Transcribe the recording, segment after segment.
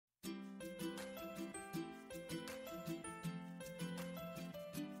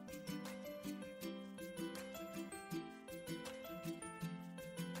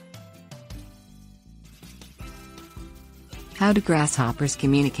How do grasshoppers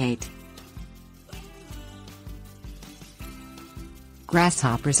communicate?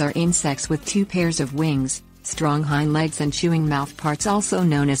 Grasshoppers are insects with two pairs of wings, strong hind legs and chewing mouth parts, also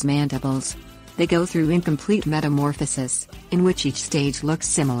known as mandibles. They go through incomplete metamorphosis, in which each stage looks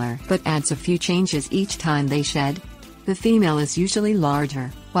similar but adds a few changes each time they shed. The female is usually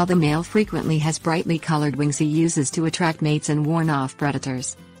larger, while the male frequently has brightly colored wings he uses to attract mates and warn off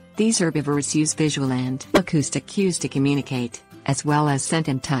predators. These herbivores use visual and acoustic cues to communicate, as well as scent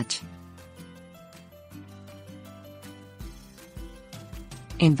and touch.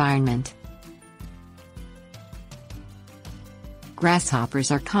 Environment. Grasshoppers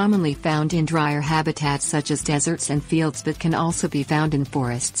are commonly found in drier habitats such as deserts and fields, but can also be found in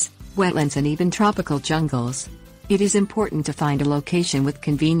forests, wetlands and even tropical jungles. It is important to find a location with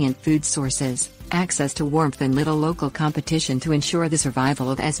convenient food sources, access to warmth and little local competition to ensure the survival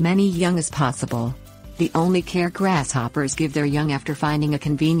of as many young as possible. The only care grasshoppers give their young after finding a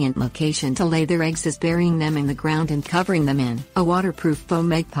convenient location to lay their eggs is burying them in the ground and covering them in a waterproof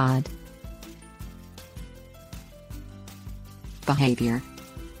foam egg pod. Behavior.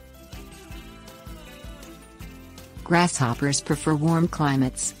 Grasshoppers prefer warm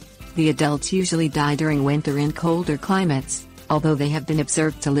climates. The adults usually die during winter in colder climates, although they have been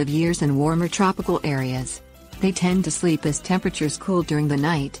observed to live years in warmer tropical areas. They tend to sleep as temperatures cool during the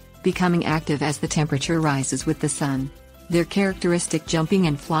night, becoming active as the temperature rises with the sun. Their characteristic jumping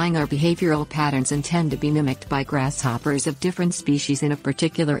and flying are behavioral patterns and tend to be mimicked by grasshoppers of different species in a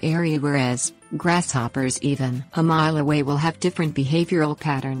particular area, whereas grasshoppers even a mile away will have different behavioral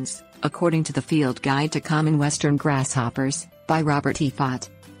patterns, according to the Field Guide to Common Western Grasshoppers, by Robert E. Fott.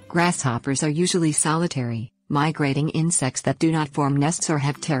 Grasshoppers are usually solitary, migrating insects that do not form nests or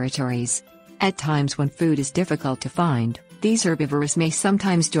have territories. At times when food is difficult to find, these herbivores may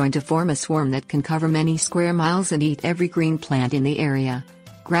sometimes join to form a swarm that can cover many square miles and eat every green plant in the area.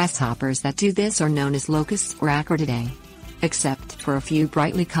 Grasshoppers that do this are known as locusts or acrididae. Except for a few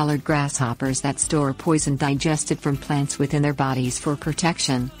brightly colored grasshoppers that store poison digested from plants within their bodies for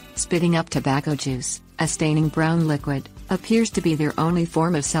protection, spitting up tobacco juice, a staining brown liquid, appears to be their only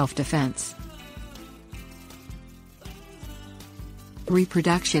form of self-defense.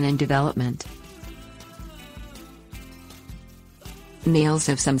 Reproduction and development. Males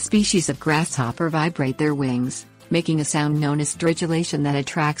of some species of grasshopper vibrate their wings, making a sound known as stridulation that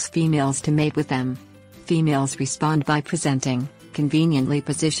attracts females to mate with them. Females respond by presenting, conveniently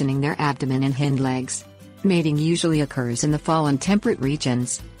positioning their abdomen and hind legs. Mating usually occurs in the fall in temperate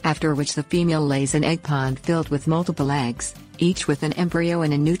regions, after which the female lays an egg pod filled with multiple eggs, each with an embryo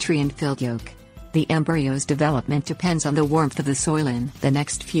and a nutrient-filled yolk. The embryo's development depends on the warmth of the soil in the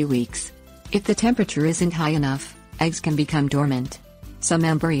next few weeks. If the temperature isn't high enough, eggs can become dormant. Some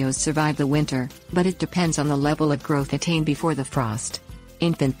embryos survive the winter, but it depends on the level of growth attained before the frost.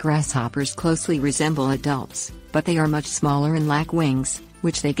 Infant grasshoppers closely resemble adults, but they are much smaller and lack wings,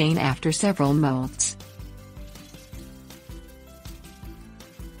 which they gain after several molts.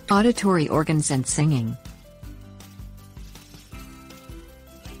 Auditory organs and singing.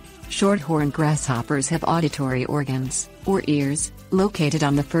 Shorthorn grasshoppers have auditory organs, or ears, located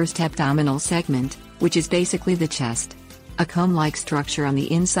on the first abdominal segment, which is basically the chest. A comb-like structure on the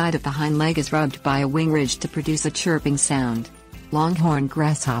inside of the hind leg is rubbed by a wing ridge to produce a chirping sound. Longhorn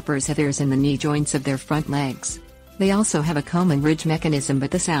grasshoppers have ears in the knee joints of their front legs. They also have a comb and ridge mechanism,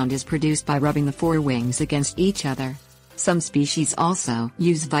 but the sound is produced by rubbing the forewings against each other. Some species also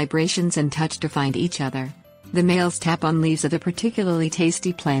use vibrations and touch to find each other. The males tap on leaves of a particularly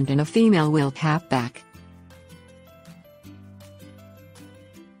tasty plant and a female will tap back.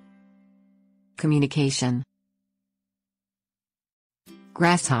 Communication.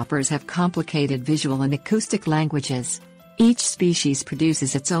 Grasshoppers have complicated visual and acoustic languages. Each species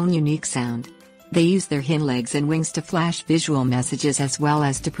produces its own unique sound. They use their hind legs and wings to flash visual messages as well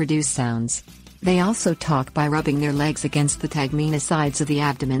as to produce sounds. They also talk by rubbing their legs against the tegmina sides of the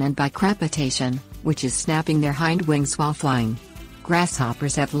abdomen and by crepitation, which is snapping their hind wings while flying.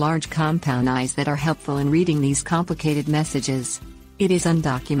 Grasshoppers have large compound eyes that are helpful in reading these complicated messages. It is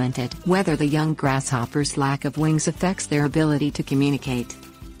undocumented whether the young grasshopper's lack of wings affects their ability to communicate.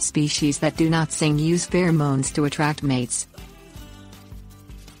 Species that do not sing use pheromones to attract mates,